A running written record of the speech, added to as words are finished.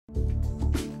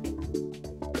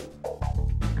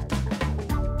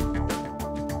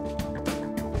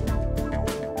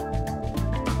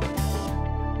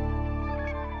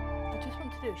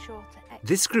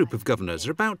This group of governors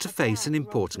are about to face an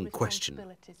important question.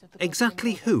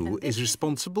 Exactly who is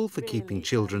responsible for keeping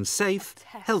children safe,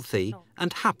 healthy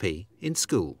and happy in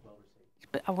school?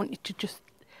 But I want you to just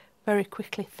very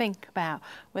quickly think about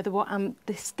whether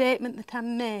the statement that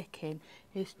I'm making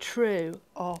is true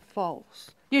or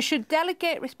false. You should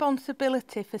delegate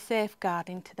responsibility for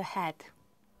safeguarding to the head.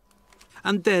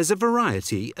 And there's a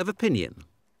variety of opinion.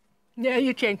 Yeah,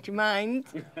 you changed your mind.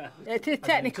 It is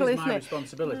technical, isn't it? It's my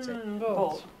responsibility.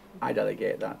 But I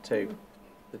delegate that to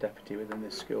the deputy within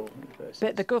this school.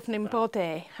 But the governing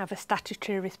body have a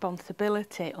statutory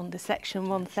responsibility under Section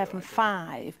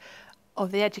 175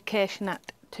 of the Education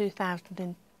Act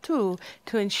 2002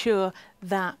 to ensure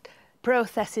that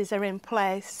processes are in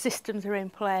place, systems are in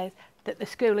place, that the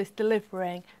school is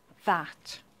delivering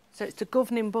that. So it's the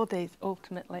governing bodies,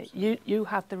 ultimately. You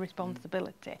have the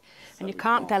responsibility, and you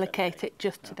can't delegate it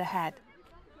just to the head.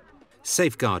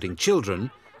 Safeguarding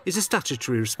children is a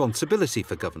statutory responsibility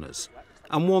for governors,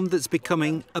 and one that's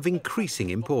becoming of increasing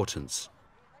importance.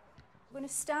 We're going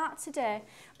to start today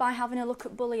by having a look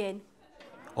at bullying.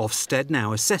 Ofsted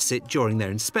now assess it during their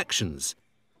inspections,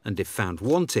 and if found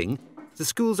wanting, the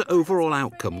school's overall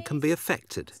outcome can be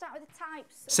affected.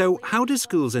 So how do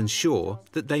schools ensure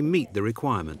that they meet the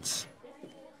requirements?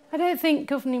 I don't think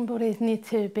governing bodies need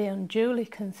to be unduly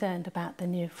concerned about the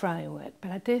new framework,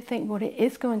 but I do think what it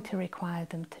is going to require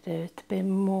them to do is to be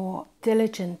more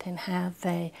diligent in how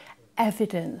they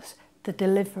evidence the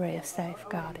delivery of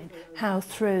safeguarding, how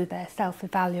through their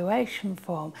self-evaluation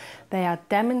form they are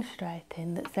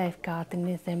demonstrating that safeguarding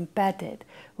is embedded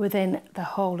within the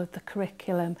whole of the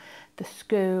curriculum, the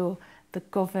school, the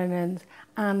governance,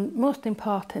 and most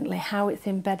importantly, how it's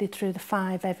embedded through the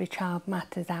 5 Every Child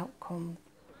Matters outcomes.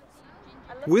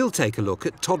 We'll take a look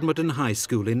at Todmorden High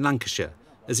School in Lancashire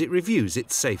as it reviews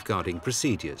its safeguarding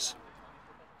procedures.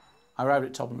 I arrived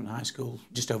at Todmorden High School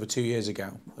just over 2 years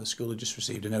ago. The school had just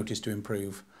received a notice to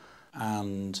improve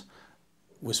and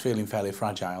was feeling fairly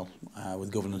fragile,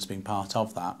 with governance being part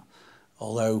of that.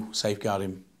 Although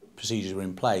safeguarding procedures were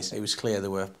in place, it was clear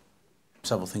there were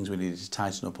several things we needed to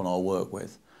tighten up on or work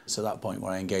with. It's at that point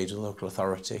where I engaged the local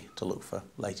authority to look for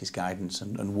latest guidance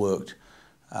and worked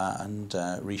and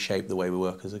reshaped the way we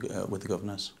work with the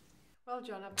governors.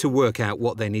 To work out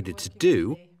what they needed to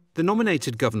do, the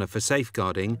nominated governor for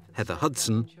safeguarding, Heather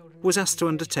Hudson, was asked to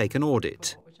undertake an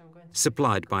audit.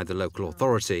 Supplied by the local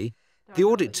authority, the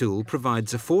audit tool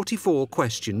provides a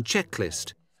 44-question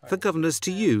checklist for governors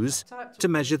to use to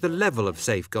measure the level of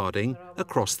safeguarding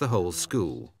across the whole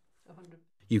school.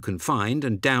 You can find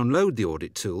and download the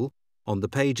audit tool on the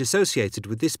page associated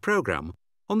with this programme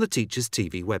on the Teachers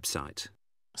TV website.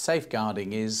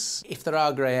 Safeguarding is, if there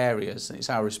are grey areas, it's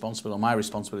our responsibility, or my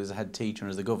responsibility as a head teacher and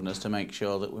as the governors, to make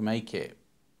sure that we make it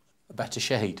a better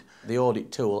shade. The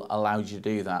audit tool allows you to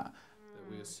do that.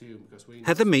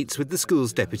 Heather meets with the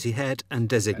school's deputy head and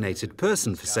designated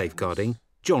person for safeguarding,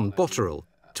 John Botterill,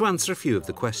 to answer a few of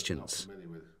the questions.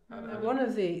 One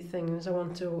of the things I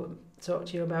want to talk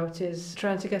to you about is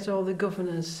trying to get all the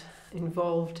governors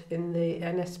involved in the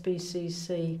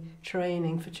NSBCC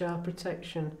training for child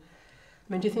protection.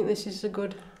 I mean, do you think this is a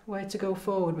good way to go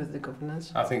forward with the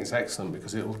governors? I think it's excellent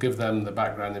because it will give them the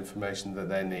background information that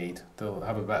they need. They'll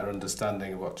have a better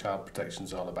understanding of what child protection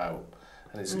is all about.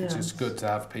 And it's just good to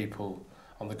have people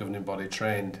on the governing body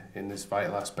trained in this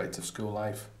vital aspect of school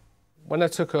life. When I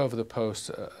took over the post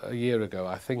a year ago,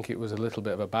 I think it was a little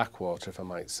bit of a backwater, if I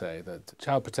might say, that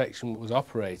child protection was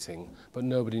operating, but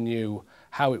nobody knew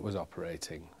how it was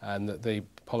operating, and that the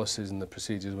policies and the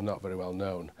procedures were not very well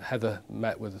known. Heather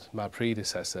met with my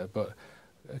predecessor, but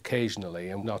occasionally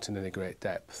and not in any great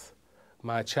depth.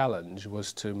 My challenge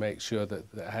was to make sure that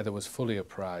Heather was fully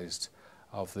apprised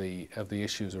of the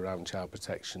issues around child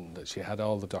protection, that she had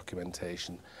all the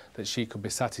documentation, that she could be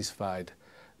satisfied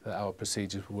that our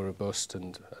procedures were robust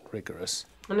and rigorous.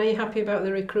 And are you happy about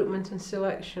the recruitment and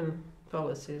selection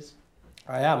policies?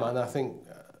 I am, and I think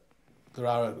there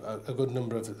are a good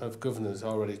number of governors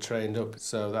already trained up,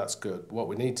 so that's good. What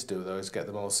we need to do, though, is get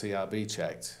them all CRB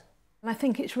checked. And I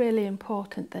think it's really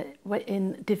important that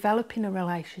in developing a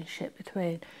relationship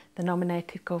between the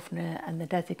nominated governor and the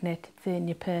designated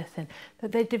senior person,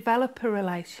 that they develop a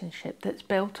relationship that's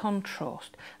built on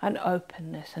trust and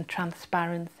openness and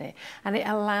transparency, and it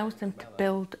allows them to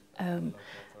build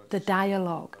the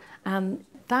dialogue, and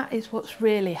that is what's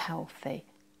really healthy.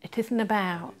 It isn't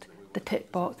about the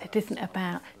tick box. It isn't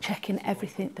about checking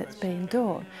everything that's being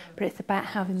done, but it's about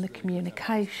having the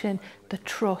communication, the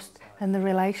trust and the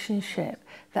relationship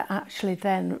that actually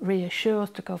then reassures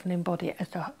the governing body,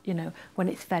 as a, you know, when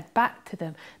it's fed back to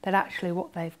them, that actually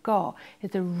what they've got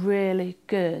is a really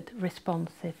good,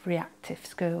 responsive, reactive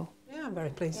school. Yeah, I'm very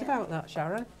pleased about that,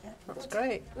 Sharon. Yeah. That's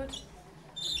great. Good.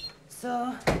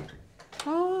 So,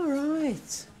 all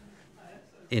right.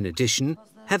 In addition,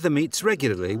 Heather meets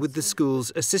regularly with the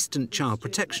school's Assistant Child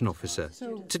Protection Officer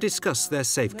to discuss their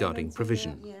safeguarding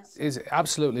provision. It's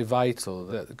absolutely vital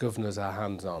that the governors are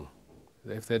hands-on.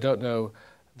 If they don't know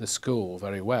the school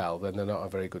very well, then they're not a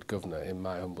very good governor, in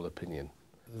my humble opinion.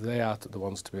 They are the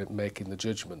ones to be making the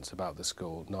judgments about the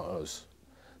school, not us.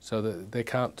 So that they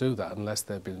can't do that unless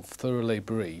they've been thoroughly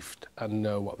briefed and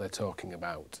know what they're talking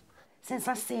about. Since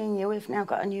last seeing you, we've now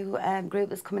got a new group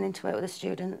that's coming in to work with the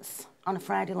students on a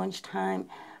Friday lunchtime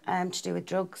to do with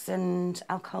drugs and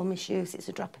alcohol misuse. It's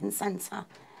a drop-in centre,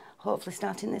 hopefully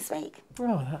starting this week.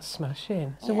 Oh, that's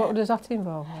smashing. So what does that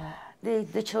involve?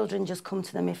 The children just come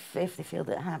to them if they feel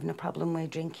that they're having a problem with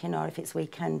drinking, or if it's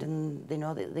weekend and they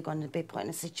know that they're going to be put in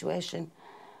a situation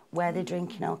where they're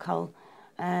drinking alcohol.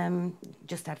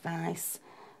 Just advice,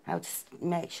 how to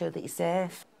make sure that you're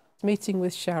safe. Meeting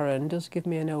with Sharon does give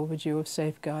me an overview of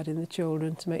safeguarding the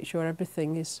children to make sure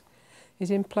everything is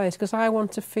in place, because I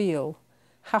want to feel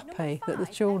happy that the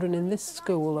children in this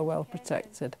school are well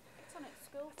protected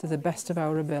to the best of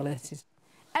our abilities.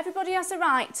 Everybody has a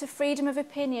right to freedom of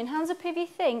opinion. Hands up if you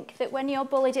think that when you're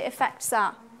bullied it affects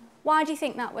that. Why do you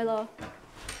think that, Willow?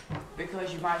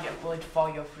 Because you might get bullied for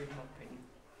your freedom of opinion.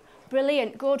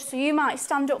 Brilliant, good. So you might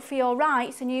stand up for your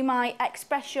rights and you might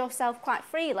express yourself quite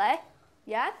freely,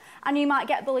 yeah? And you might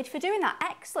get bullied for doing that.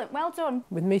 Excellent, well done.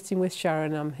 With meeting with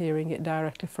Sharon, I'm hearing it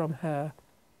directly from her,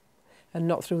 and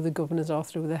not through the governors or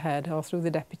through the head or through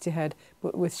the deputy head,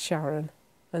 but with Sharon.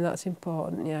 And that's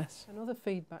important, yes. Another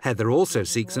feedback. Heather also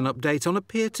seeks an update on a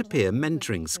peer-to-peer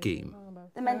mentoring scheme.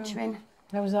 The mentoring.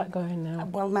 How's that going now?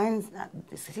 Well, mine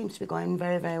seems to be going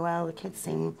very, very well. The kids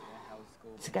seem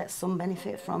to get some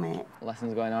benefit from it.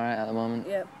 Lessons going all right at the moment?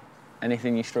 Yep.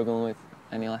 Anything you're struggling with?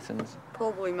 Any lessons?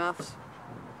 Probably maths.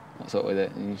 What's up with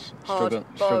it? You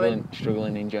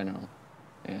struggling in general?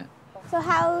 Yeah. So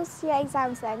how's your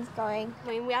exams then going? I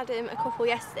mean, we had a couple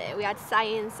yesterday. We had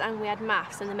science and we had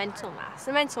maths and the mental maths.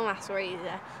 The mental maths were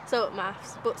easier, so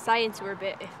maths, but science were a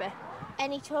bit iffy.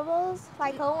 Any troubles,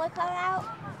 like homework coming out?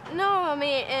 No, I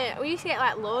mean, we used to get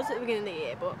like loads at the beginning of the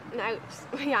year, but now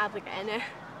we hardly get any.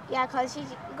 Yeah, because you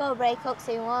go break up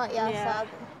soon, won't you? Yeah.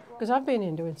 Because I've been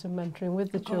in doing some mentoring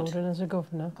with the children as a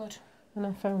governor. Good. And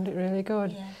I found it really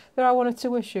good. Yeah. There are one or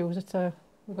two issues that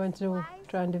we're going to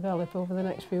try and develop over the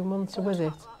next few months with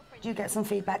it. Do you get some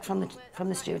feedback from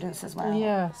the students as well?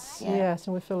 Yes, yes,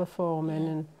 and we fill a form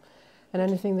in, and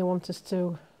anything they want us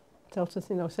to tell to,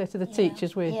 say to the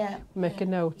teachers, we make a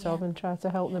note of and try to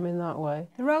help them in that way.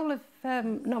 The role of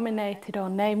nominated or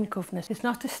named governors is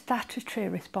not a statutory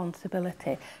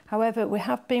responsibility. However, we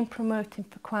have been promoting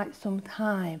for quite some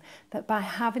time that by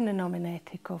having a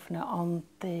nominated governor on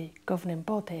the governing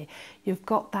body, you've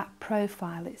got that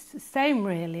profile. It's the same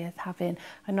really as having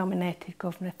a nominated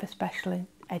governor for special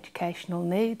educational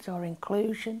needs or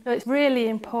inclusion. So it's really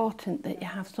important that you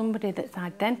have somebody that's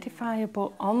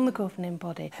identifiable on the governing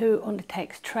body who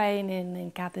undertakes training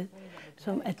and gathers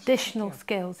some additional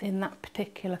skills in that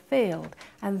particular field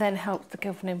and then helps the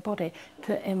governing body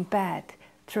to embed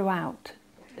throughout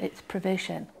its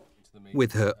provision.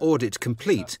 With her audit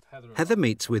complete, Heather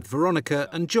meets with Veronica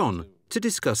and John to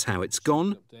discuss how it's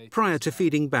gone prior to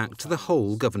feeding back to the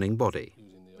whole governing body.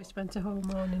 We spent a whole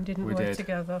morning, didn't we,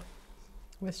 together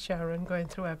with Sharon, going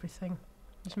through everything,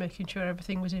 just making sure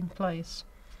everything was in place,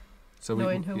 so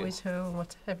knowing who is who and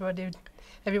what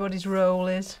everybody's role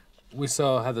is. We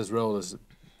saw Heather's role as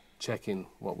checking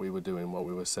what we were doing, what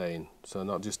we were saying, so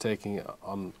not just taking it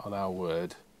on our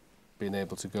word, being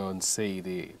able to go and see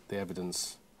the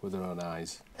evidence with their own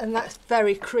eyes. And that's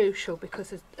very crucial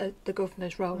because the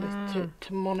governor's role is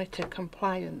to monitor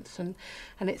compliance, and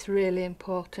it's really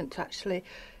important to actually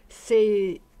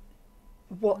see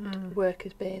what work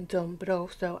is being done, but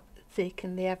also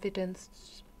seeking the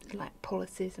evidence, like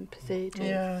policies and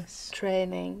procedures,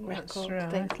 training, records,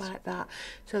 things like that,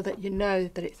 so that you know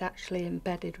that it's actually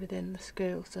embedded within the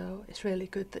school. So it's really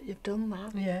good that you've done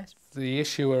that. Yes. The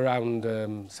issue around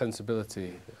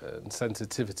sensibility and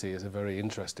sensitivity is a very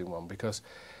interesting one, because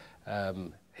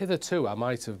hitherto I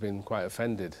might have been quite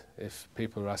offended if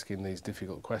people are asking these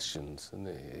difficult questions, and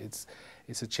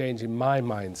it's a change in my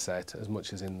mindset as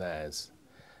much as in theirs.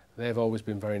 They've always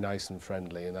been very nice and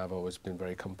friendly, and I've always been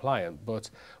very compliant. But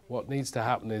what needs to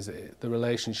happen is the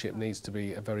relationship needs to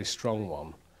be a very strong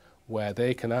one, where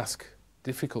they can ask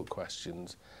difficult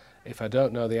questions. If I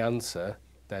don't know the answer,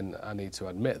 then I need to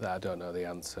admit that I don't know the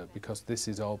answer, because this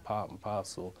is all part and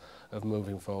parcel of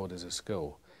moving forward as a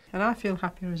school. And I feel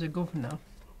happier as a governor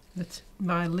that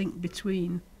my link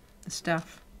between the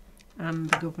staff and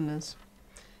the governors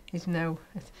is now,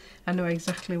 I know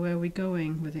exactly where we're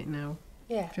going with it now.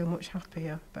 Yeah. I feel much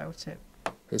happier about it.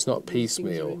 It's not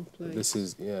piecemeal. This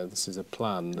is a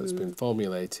plan that's been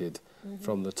formulated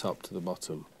from the top to the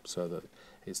bottom, so that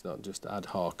it's not just ad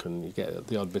hoc and you get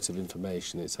the odd bit of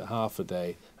information. It's a half a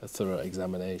day, a thorough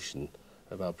examination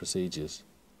of our procedures.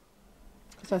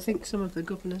 Because I think some of the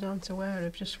governors aren't aware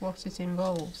of just what it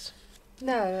involves.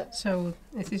 No. So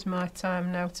it is my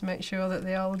time now to make sure that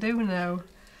they all do know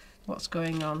what's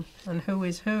going on and who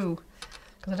is who.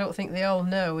 Because I don't think they all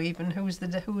know even who is the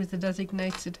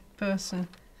designated person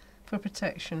for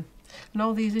protection. And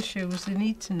all these issues they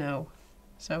need to know.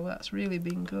 So that's really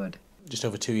been good. Just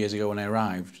over 2 years ago when I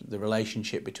arrived, the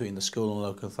relationship between the school and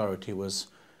local authority was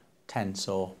tense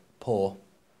or poor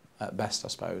at best, I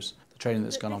suppose. The training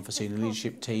that's gone on for senior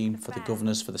leadership team, for the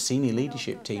governors, for the senior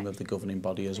leadership team of the governing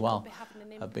body as well,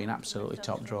 have been absolutely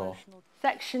top draw.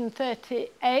 Section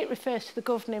 38 refers to the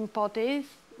governing body's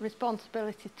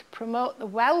responsibility to promote the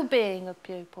well-being of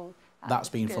pupils. That's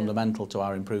been fundamental to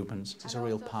our improvements. It's a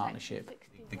real partnership.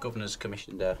 The governors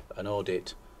commissioned an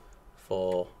audit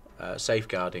for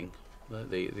safeguarding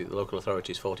the local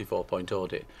authority's 44-point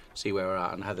audit, see where we're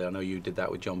at. And Heather, I know you did that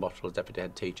with John Bottrell as deputy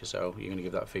head teacher, so you're going to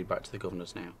give that feedback to the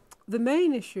governors now. The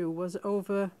main issue was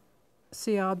over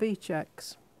CRB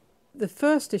checks. The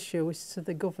first issue is to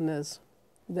the governors,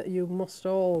 that you must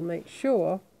all make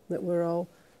sure that we're all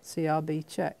CRB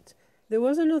checked. There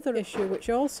was another issue which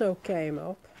also came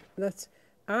up, that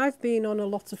I've been on a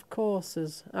lot of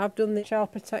courses. I've done the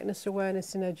Child Protectness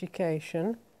Awareness in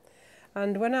Education,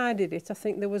 and when I did it, I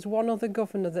think there was one other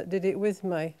governor that did it with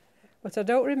me, but I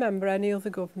don't remember any other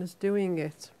governors doing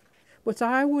it. But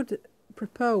I would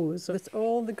propose that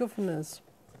all the governors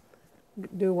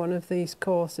do one of these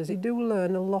courses. You do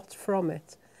learn a lot from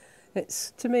it.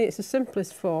 To me, it's the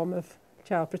simplest form of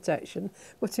child protection,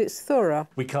 but it's thorough.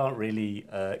 We can't really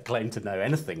claim to know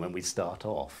anything when we start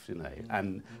off, you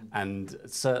know, and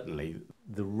certainly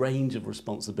the range of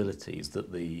responsibilities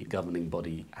that the governing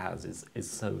body has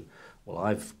is so, well,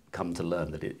 I've come to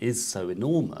learn that it is so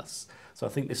enormous. So I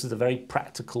think this is a very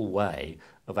practical way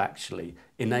of actually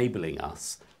enabling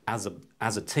us as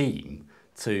a team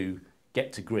to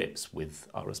get to grips with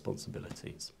our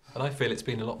responsibilities. And I feel it's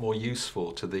been a lot more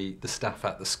useful to the staff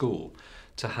at the school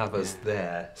to have us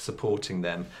there supporting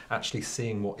them, actually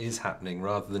seeing what is happening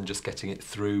rather than just getting it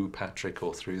through Patrick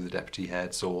or through the deputy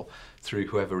heads or through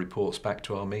whoever reports back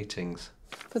to our meetings.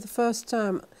 For the first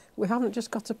time, we haven't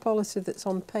just got a policy that's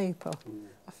on paper.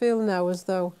 I feel now as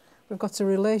though we've got a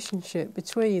relationship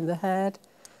between the head,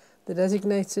 the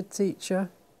designated teacher,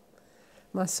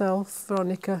 myself,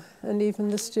 Veronica, and even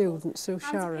the students, Sue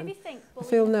Sharon. I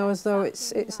feel now as though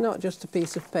it's not just a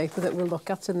piece of paper that we'll look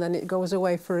at and then it goes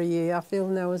away for a year. I feel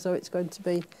now as though it's going to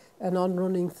be an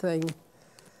on-running thing.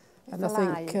 And I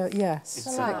think,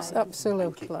 yes,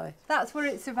 absolutely. That's what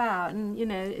it's about, and you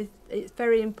know, it's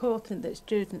very important that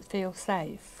students feel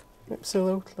safe.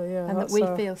 Absolutely, yeah. And that we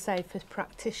feel safe as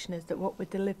practitioners, that what we're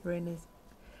delivering is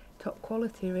top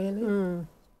quality, really.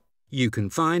 You can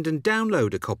find and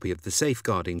download a copy of the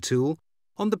safeguarding tool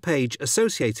on the page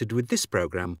associated with this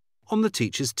programme on the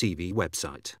Teachers TV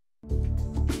website.